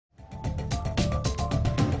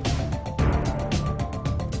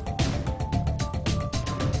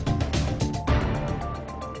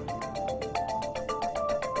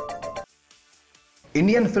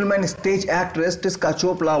Indian film and stage actress Tisca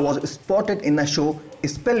Chopra was spotted in a show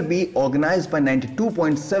Spell Bee organized by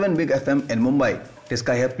 92.7 Big FM in Mumbai.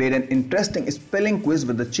 Tisca here played an interesting spelling quiz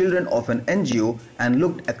with the children of an NGO and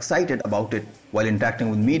looked excited about it. While interacting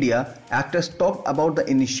with media, actress talked about the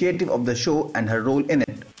initiative of the show and her role in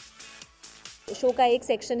it. Show का एक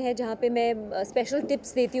section है जहाँ पे मैं special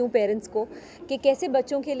tips देती हूँ parents को कि कैसे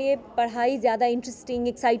बच्चों के लिए पढ़ाई ज़्यादा इंटरेस्टिंग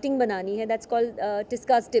एक्साइटिंग बनानी है. That's called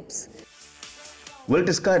टिस्का's tips. While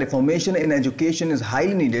Tisca reformation in education is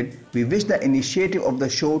highly needed, we wish the initiative of the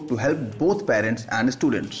show to help both parents and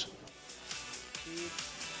students.